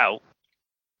comes out.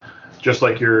 Just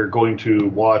like you're going to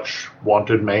watch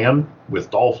Wanted Man with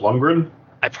Dolph Lundgren?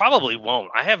 I probably won't.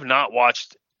 I have not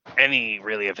watched any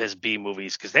really of his B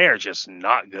movies because they are just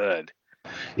not good.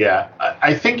 Yeah,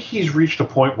 I think he's reached a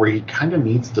point where he kind of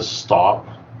needs to stop.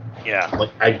 Yeah.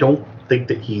 Like, I don't think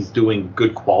that he's doing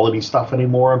good quality stuff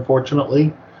anymore,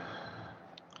 unfortunately.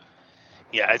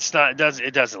 Yeah, it's not.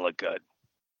 It doesn't look good.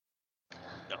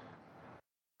 No.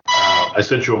 I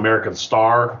sent you American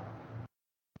Star.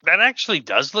 That actually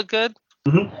does look good.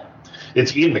 Mm-hmm.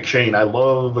 It's Ian McShane. I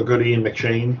love a good Ian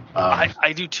McShane.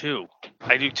 I do too.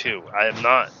 I'm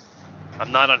not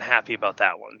unhappy about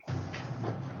that one.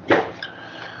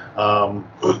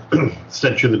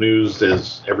 Sent you the news,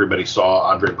 as everybody saw.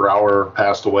 Andre Braugher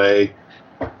passed away.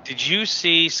 Did you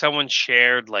see someone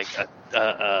shared like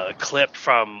a clip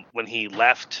from when he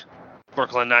left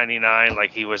Brooklyn 99?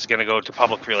 Like he was going to go to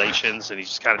public relations, and he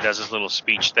just kind of does his little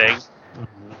speech thing.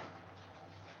 Mm-hmm.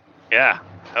 Yeah,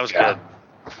 that was good.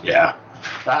 Yeah.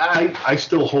 I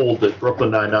still hold that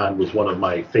Brooklyn Nine-Nine was one of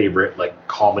my favorite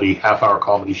half-hour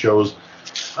comedy shows.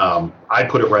 I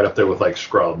put it right up there with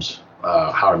Scrubs,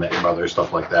 How I Met Your Mother,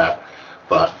 stuff like that.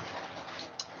 But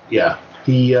yeah,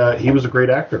 he was a great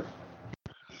actor.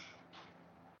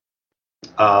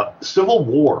 Civil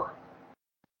War.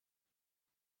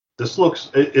 This looks,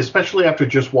 especially after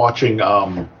just watching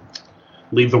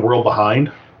Leave the World Behind.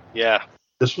 Yeah,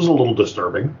 this was a little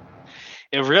disturbing.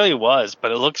 It really was,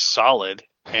 but it looks solid,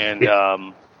 and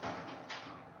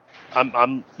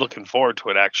I'm looking forward to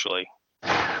it. Actually,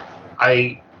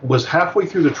 I was halfway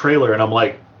through the trailer, and I'm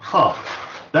like,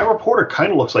 that reporter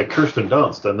kind of looks like Kirsten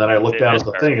Dunst. And then I look down at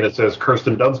the thing and it says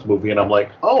Kirsten Dunst movie, and I'm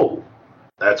like, oh,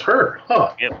 that's her.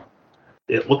 Huh. Yep.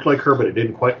 It looked like her, but it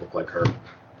didn't quite look like her.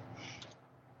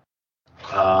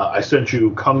 I sent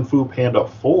you Kung Fu Panda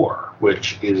 4,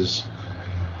 which is...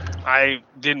 I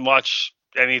didn't watch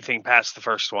anything past the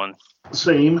first one.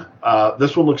 Same.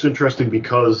 This one looks interesting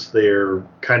because they're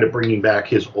kind of bringing back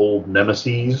his old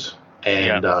nemesis,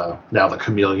 and now the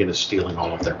chameleon is stealing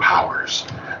all of their powers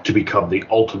to become the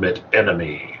ultimate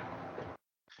enemy.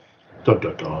 Dun,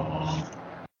 dun, dun.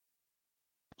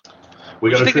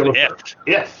 We got a trailer for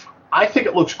If. I think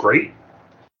it looks great.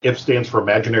 If stands for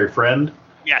imaginary friend.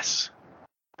 Yes.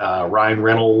 Ryan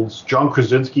Reynolds. John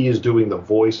Krasinski is doing the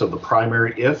voice of the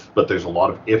primary If, but there's a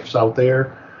lot of ifs out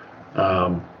there.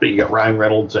 But you got Ryan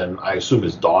Reynolds and I assume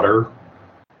his daughter.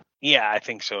 Yeah, I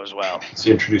think so as well. It's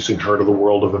introducing her to the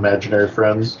world of imaginary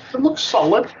friends. It looks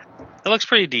solid. It looks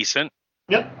pretty decent.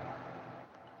 Yep.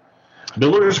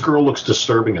 Miller's Girl looks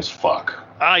disturbing as fuck.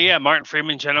 Yeah, Martin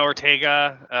Freeman, Jenna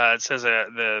Ortega. It says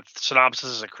the synopsis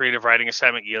is a creative writing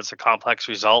assignment yields a complex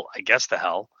result. I guess the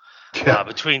hell. Yeah.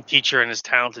 Between teacher and his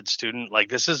talented student. Like,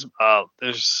 this is,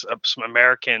 there's some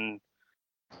American,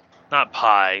 not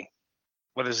Pie.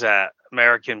 What is that?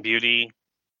 American Beauty.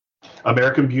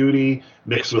 American Beauty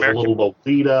mixed with a little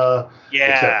Lolita.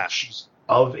 Yeah. Except she's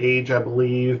of age, I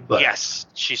believe. But yes,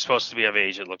 she's supposed to be of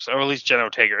age, it looks. Or at least Jenna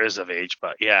Ortega is of age,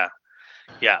 but yeah.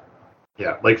 Yeah.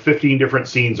 Yeah, like 15 different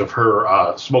scenes of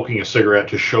her smoking a cigarette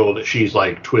to show that she's,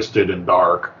 like, twisted and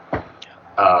dark.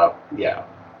 Yeah.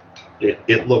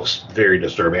 It looks very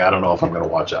disturbing. I don't know if I'm going to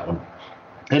watch that one.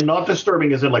 And not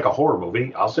disturbing as in, like, a horror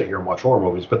movie. I'll sit here and watch horror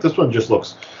movies. But this one just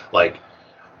looks, like,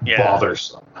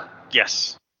 bothersome.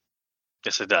 Yes.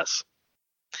 Yes, it does.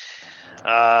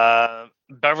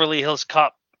 Beverly Hills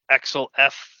Cop XL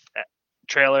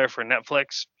trailer for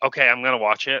Netflix. Okay, I'm going to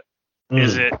watch it.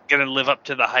 Is it going to live up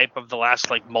to the hype of the last,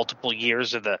 like, multiple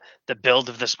years of the build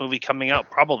of this movie coming out?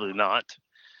 Probably not.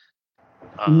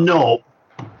 No.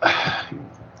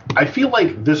 I feel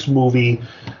like this movie,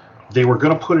 they were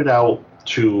going to put it out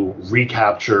to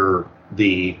recapture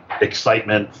the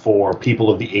excitement for people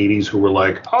of the 80s who were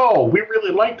like, oh, we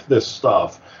really liked this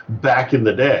stuff back in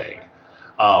the day.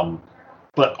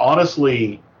 But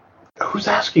honestly, who's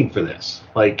asking for this?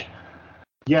 Like,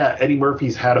 yeah, Eddie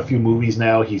Murphy's had a few movies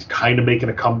now. He's kind of making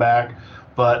a comeback,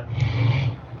 but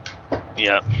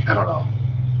yeah, I don't know.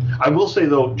 I will say,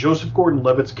 though, Joseph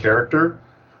Gordon-Levitt's character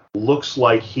looks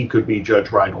like he could be Judge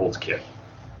Reinhold's kid.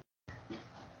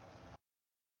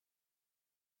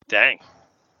 Dang.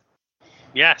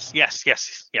 Yes.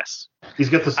 He's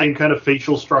got the same kind of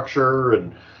facial structure,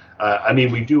 and I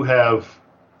mean, we do have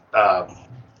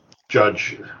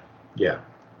Judge. Yeah,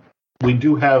 we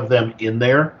do have them in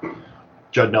there.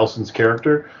 Judd Nelson's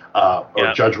character,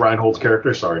 or Judge Reinhold's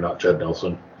character. Sorry, not Judd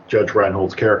Nelson. Judge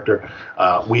Reinhold's character.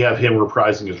 We have him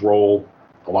reprising his role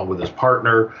along with his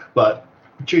partner, but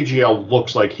JGL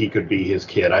looks like he could be his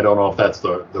kid. I don't know if that's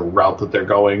the route that they're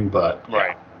going, but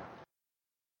right.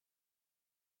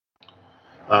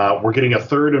 We're getting a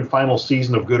third and final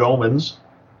season of Good Omens.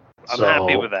 I'm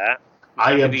happy with that.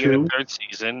 I am too. Third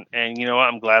season, and you know what?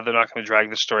 I'm glad they're not going to drag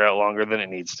the story out longer than it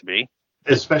needs to be.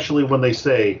 Especially when they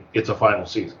say it's a final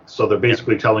season. So they're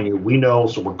basically telling you, we know,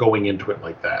 so we're going into it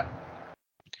like that.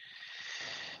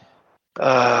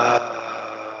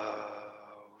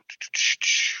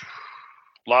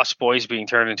 Lost Boys being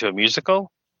turned into a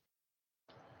musical?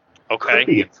 Okay. Could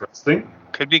be interesting.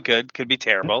 Could be good. Could be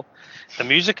terrible. The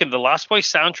music in the Lost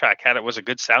Boys soundtrack was a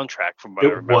good soundtrack from what I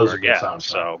remember. It was a good soundtrack.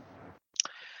 So,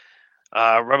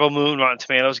 Rebel Moon, Rotten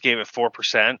Tomatoes gave it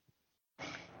 4%.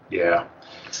 Yeah.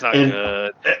 It's not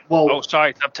good. Well,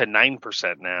 sorry, it's up to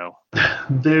 9% now.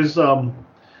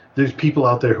 There's people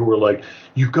out there who are like,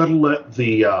 you've got to let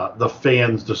the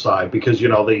fans decide, because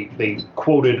they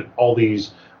quoted all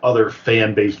these other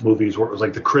fan-based movies where it was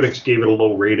like the critics gave it a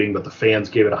low rating, but the fans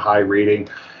gave it a high rating.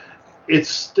 It's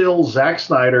still Zack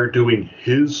Snyder doing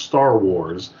his Star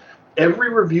Wars.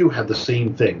 Every review had the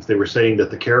same things. They were saying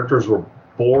that the characters were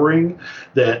boring,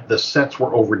 that the sets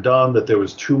were overdone, that there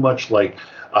was too much like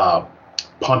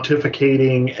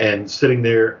pontificating and sitting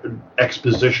there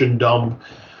exposition dump.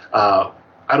 I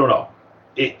don't know.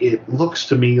 It looks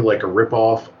to me like a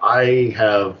ripoff. I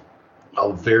have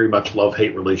a very much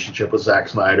love-hate relationship with Zack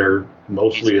Snyder,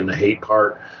 mostly in the hate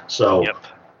part. So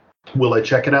Will I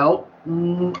check it out?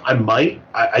 I might.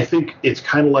 I think it's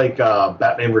kind of like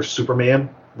Batman vs.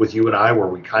 Superman with you and I, where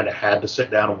we kind of had to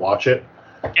sit down and watch it.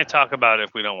 Can't talk about it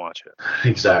if we don't watch it.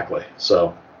 Exactly.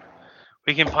 So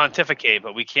we can pontificate,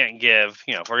 but we can't give.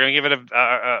 If we're going to give it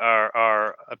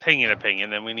our opinion,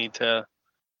 then we need to.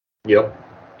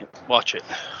 Yep. Watch it.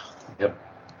 Yep.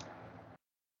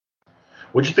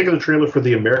 What'd you think of the trailer for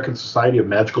the American Society of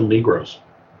Magical Negroes?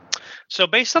 So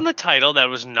based on the title, that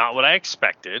was not what I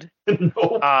expected.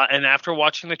 No. And after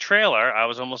watching the trailer, I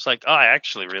was almost like, oh, I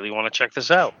actually really want to check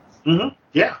this out. Mm-hmm.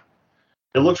 Yeah.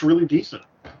 It looks really decent.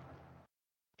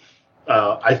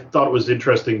 I thought it was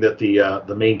interesting that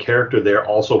the main character there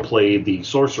also played the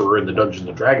sorcerer in the Dungeons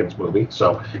and Dragons movie,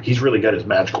 so he's really got his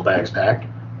magical bags packed.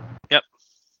 Yep.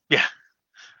 Yeah.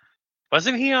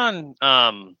 Wasn't he on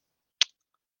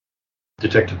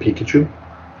Detective Pikachu?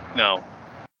 No.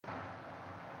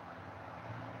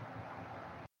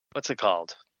 What's it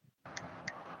called? Oh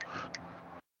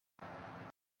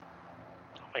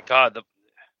my god, oh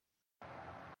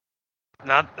my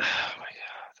god.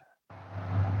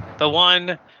 The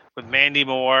one with Mandy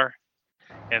Moore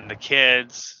and the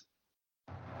kids.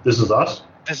 This Is Us?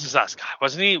 This Is Us. God,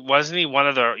 wasn't he one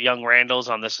of the young Randalls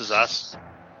on This Is Us?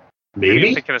 Maybe?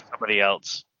 I'm thinking of somebody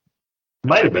else.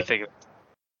 Might have been.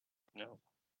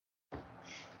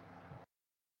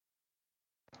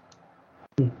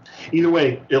 No. Either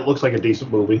way, it looks like a decent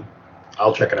movie.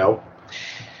 I'll check it out.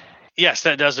 Yes,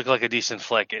 that does look like a decent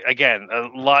flick. Again, a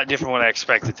lot different than what I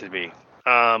expected it to be.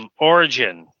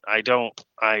 Origin. I don't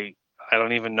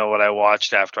even know what I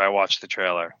watched after I watched the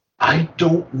trailer. I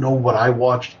don't know what I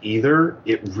watched either.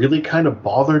 It really kind of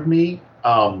bothered me.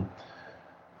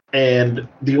 And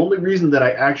the only reason that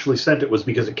I actually sent it was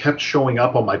because it kept showing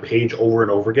up on my page over and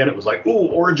over again. It was like, ooh,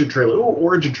 Origin trailer, ooh,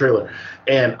 Origin trailer.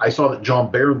 And I saw that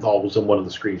John Barenthal was in one of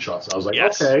the screenshots. And I was like,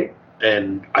 yes. Okay.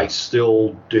 And I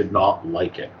still did not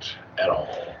like it at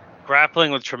all.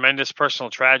 Grappling with tremendous personal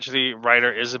tragedy,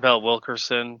 writer Isabel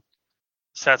Wilkerson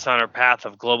sets on her path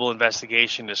of global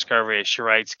investigation discovery as she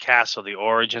writes Castle, The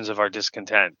Origins of Our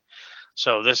Discontent.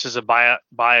 So this is a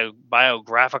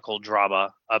biographical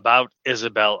drama about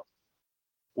Isabel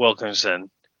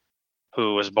Wilkerson,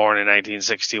 who was born in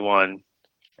 1961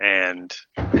 and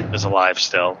is alive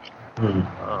still,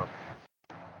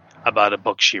 about a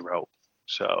book she wrote.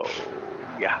 So,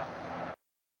 yeah.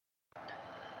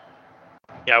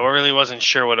 Yeah, we really wasn't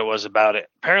sure what it was about it.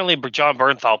 Apparently, John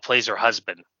Bernthal plays her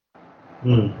husband.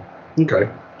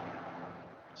 Okay.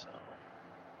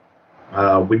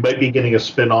 We might be getting a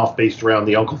spin-off based around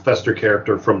the Uncle Fester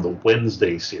character from the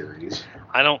Wednesday series.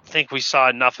 I don't think we saw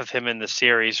enough of him in the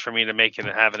series for me to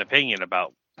have an opinion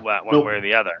about one way or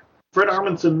the other. Fred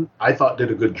Armisen, I thought, did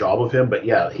a good job of him, but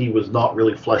yeah, he was not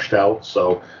really fleshed out,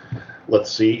 so let's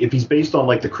see. If he's based on,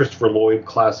 like, the Christopher Lloyd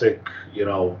classic,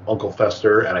 Uncle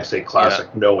Fester, and I say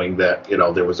classic knowing that,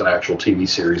 there was an actual TV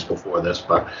series before this,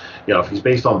 but, if he's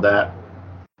based on that,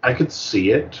 I could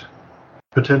see it,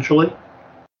 potentially.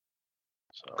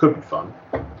 So. Could be fun.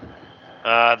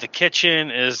 The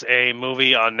Kitchen is a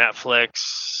movie on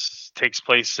Netflix. Takes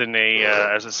place in a,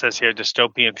 as it says here,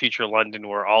 dystopian future London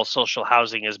where all social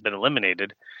housing has been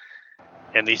eliminated.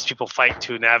 And these people fight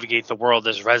to navigate the world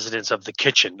as residents of the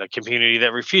Kitchen, a community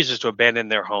that refuses to abandon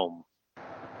their home.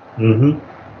 Mm-hmm.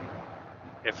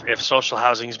 If social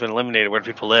housing has been eliminated, where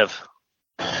do people live?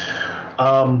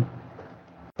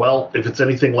 Well, if it's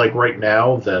anything like right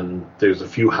now, then there's a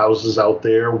few houses out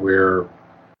there where,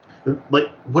 like,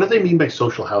 what do they mean by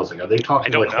social housing? Are they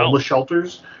talking like homeless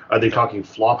shelters? Are they talking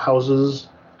flop houses?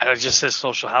 It just says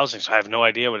social housing, so I have no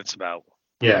idea what it's about.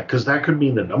 Yeah, because that could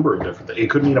mean a number of different things. It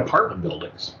could mean apartment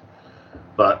buildings.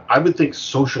 But I would think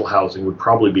social housing would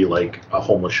probably be like a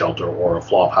homeless shelter or a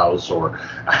flop house or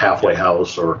a halfway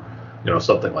house or,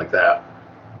 something like that.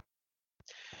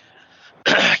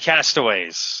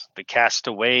 Castaways. The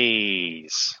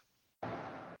Castaways.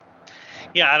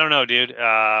 Yeah, I don't know, dude.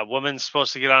 Woman's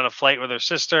supposed to get on a flight with her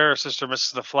sister. Her sister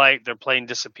misses the flight. Their plane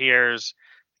disappears.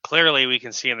 Clearly, we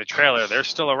can see in the trailer they're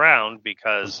still around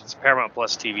because it's a Paramount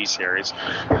Plus TV series.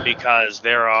 Because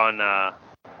they're on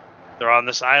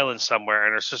this island somewhere,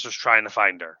 and her sister's trying to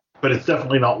find her. But it's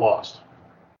definitely not lost.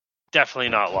 Definitely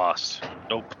not lost.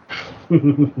 Nope.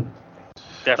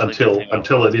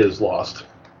 Until it is lost.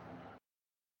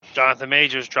 Jonathan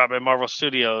Majors dropped by Marvel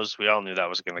Studios. We all knew that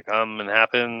was going to come and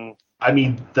happen. I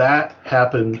mean, that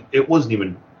happened. It wasn't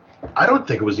even. I don't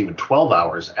think it was even 12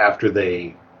 hours after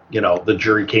they. The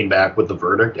jury came back with the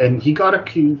verdict, and he got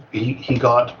accused. He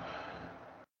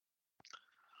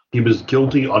was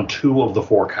guilty on 2 of the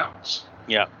 4 counts.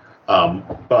 Yeah.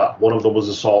 But one of them was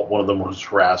assault, one of them was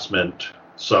harassment.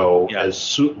 So as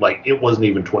soon, like, it wasn't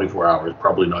even 24 hours,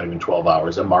 probably not even 12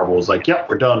 hours, and Marvel was like, "Yep,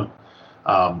 we're done."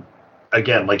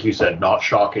 Again, like you said, not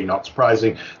shocking, not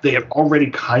surprising. They have already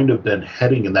kind of been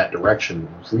heading in that direction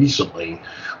recently.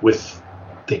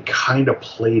 They kind of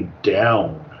played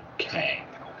down Kang.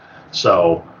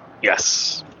 So,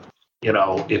 yes,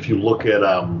 if you look at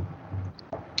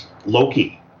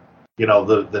Loki.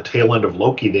 The tail end of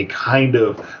Loki, they kind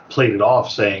of played it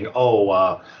off saying,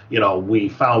 we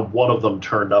found one of them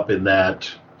turned up in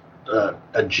that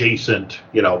adjacent,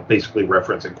 basically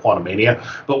referencing Quantumania,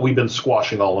 but we've been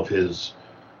squashing all of his,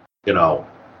 what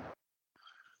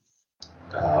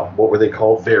were they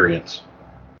called? Variants.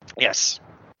 Yes.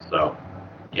 So,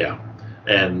 yeah.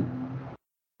 And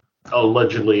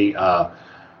allegedly,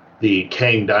 the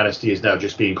Kang Dynasty is now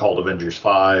just being called Avengers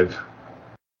 5.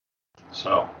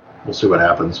 So, we'll see what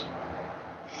happens.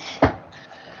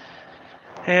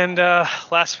 And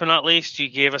last but not least, you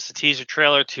gave us a teaser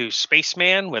trailer to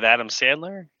Spaceman with Adam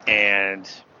Sandler, and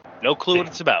no clue what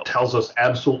it's about. Tells us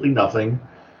absolutely nothing.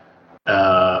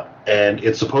 And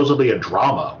it's supposedly a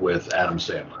drama with Adam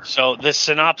Sandler. So the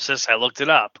synopsis, I looked it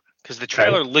up, because the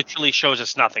trailer literally shows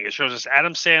us nothing. It shows us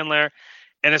Adam Sandler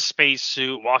in a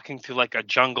spacesuit walking through like a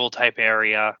jungle type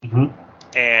area,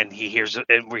 and we hear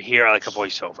like a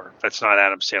voiceover. That's not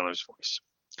Adam Sandler's voice.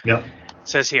 Yep. It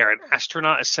says here, an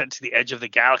astronaut is sent to the edge of the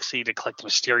galaxy to collect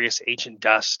mysterious ancient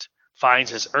dust, finds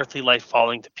his earthly life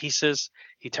falling to pieces.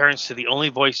 He turns to the only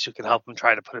voice who can help him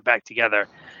try to put it back together.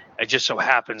 It just so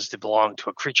happens to belong to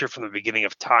a creature from the beginning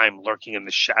of time lurking in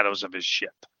the shadows of his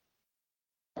ship.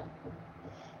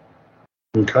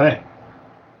 Okay.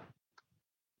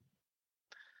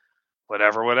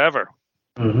 Whatever.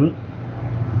 Mm-hmm.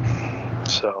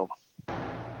 So.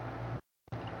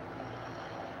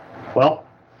 Well,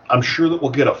 I'm sure that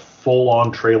we'll get a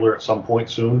full-on trailer at some point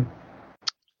soon.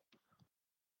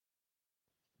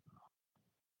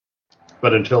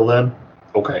 But until then,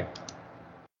 okay.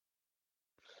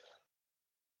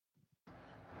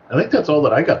 I think that's all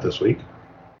that I got this week.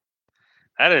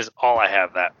 That is all I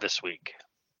have this week.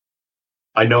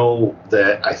 I know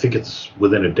that I think it's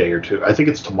within a day or two. I think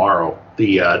it's tomorrow.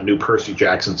 The new Percy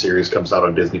Jackson series comes out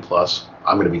on Disney Plus.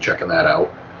 I'm going to be checking that out.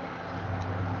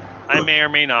 I may or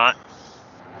may not.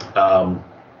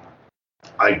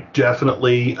 I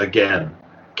definitely, again,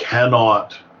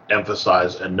 cannot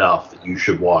emphasize enough that you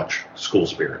should watch School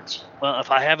Spirits. Well,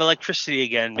 if I have electricity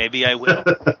again, maybe I will.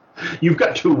 You've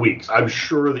got 2 weeks. I'm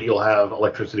sure that you'll have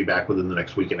electricity back within the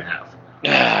next week and a half.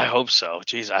 I hope so.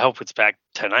 Jeez, I hope it's back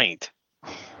tonight.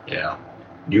 Yeah.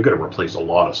 You got to replace a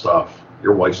lot of stuff.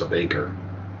 Your wife's a baker.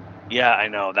 Yeah, I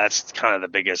know. That's kind of the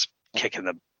biggest kick in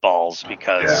the balls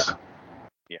because...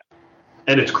 Yeah.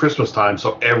 And it's Christmas time,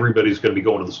 so everybody's going to be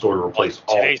going to the store to replace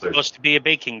all of Today's supposed to be a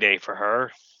baking day for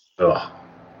her. Ugh.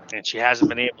 And she hasn't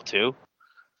been able to.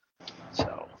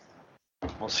 So,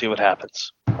 we'll see what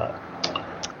happens. But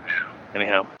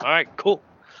anyhow, all right, cool.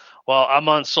 Well, I'm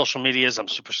on social medias. I'm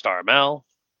Superstar ML.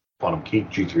 Quantum Geek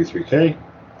G33K.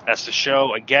 That's the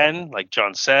show. Again, like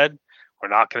John said, we're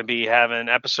not going to be having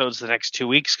episodes the next 2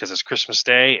 weeks because it's Christmas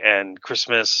Day and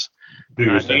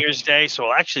New Year's Day. So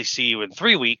we'll actually see you in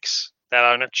 3 weeks. That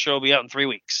our next show will be out in 3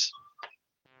 weeks.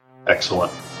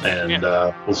 Excellent. And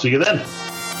we'll see you then.